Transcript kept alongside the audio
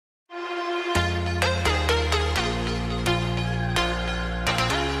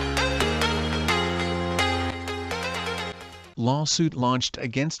lawsuit launched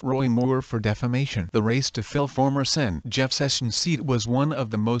against Roy Moore for defamation. The race to fill former Sen. Jeff Sessions' seat was one of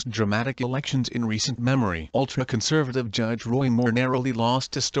the most dramatic elections in recent memory. Ultra-conservative Judge Roy Moore narrowly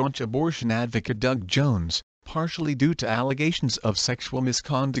lost to staunch abortion advocate Doug Jones, partially due to allegations of sexual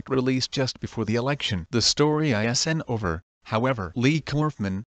misconduct released just before the election. The story isn't over, however. Lee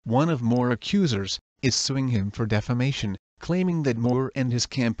Corfman, one of Moore's accusers, is suing him for defamation, claiming that Moore and his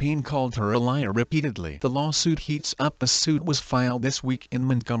campaign called her a liar repeatedly. The lawsuit heats up. The suit was filed this week in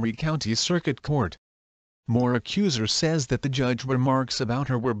Montgomery County Circuit Court. Moore's accuser says that the judge's remarks about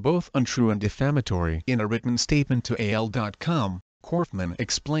her were both untrue and defamatory. In a written statement to AL.com, Corfman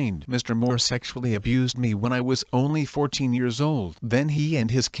explained, "Mr. Moore sexually abused me when I was only 14 years old. Then he and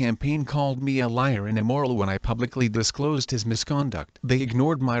his campaign called me a liar and immoral when I publicly disclosed his misconduct. They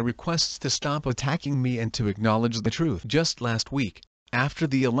ignored my requests to stop attacking me and to acknowledge the truth. Just last week, after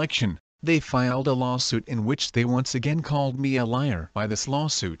the election, they filed a lawsuit in which they once again called me a liar. By this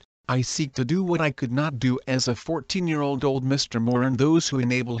lawsuit, I seek to do what I could not do as a 14-year-old old Mr. Moore and those who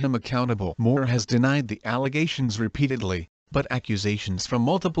enable him accountable." Moore has denied the allegations repeatedly, but accusations from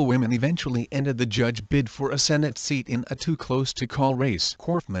multiple women eventually ended the judge's bid for a Senate seat in a too-close-to-call race.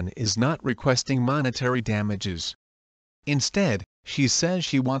 Corfman is not requesting monetary damages. Instead, she says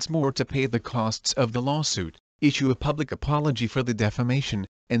she wants Moore to pay the costs of the lawsuit, issue a public apology for the defamation,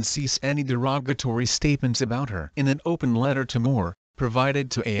 and cease any derogatory statements about her. In an open letter to Moore,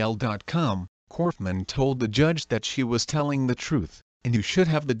 provided to AL.com, Corfman told the judge that she was telling the truth, and you should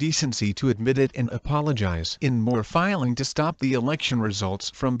have the decency to admit it and apologize. In Moore filing to stop the election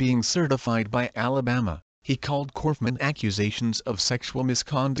results from being certified by Alabama, he called Corfman accusations of sexual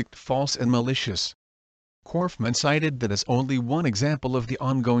misconduct false and malicious. Corfman cited that as only one example of the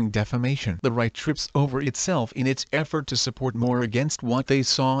ongoing defamation. The right trips over itself in its effort to support Moore against what they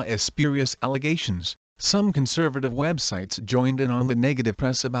saw as spurious allegations. Some conservative websites joined in on the negative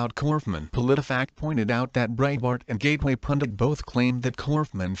press about Corfman. PolitiFact pointed out that Breitbart and Gateway Pundit both claimed that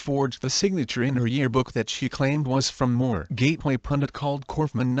Corfman forged the signature in her yearbook that she claimed was from Moore. Gateway Pundit called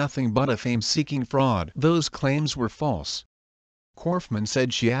Corfman nothing but a fame-seeking fraud. Those claims were false. Corfman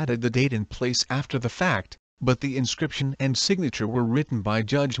said she added the date and place after the fact, but the inscription and signature were written by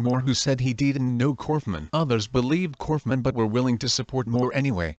Judge Moore, who said he didn't know Corfman. Others believed Corfman but were willing to support Moore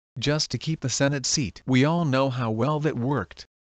anyway, just to keep the Senate seat. We all know how well that worked.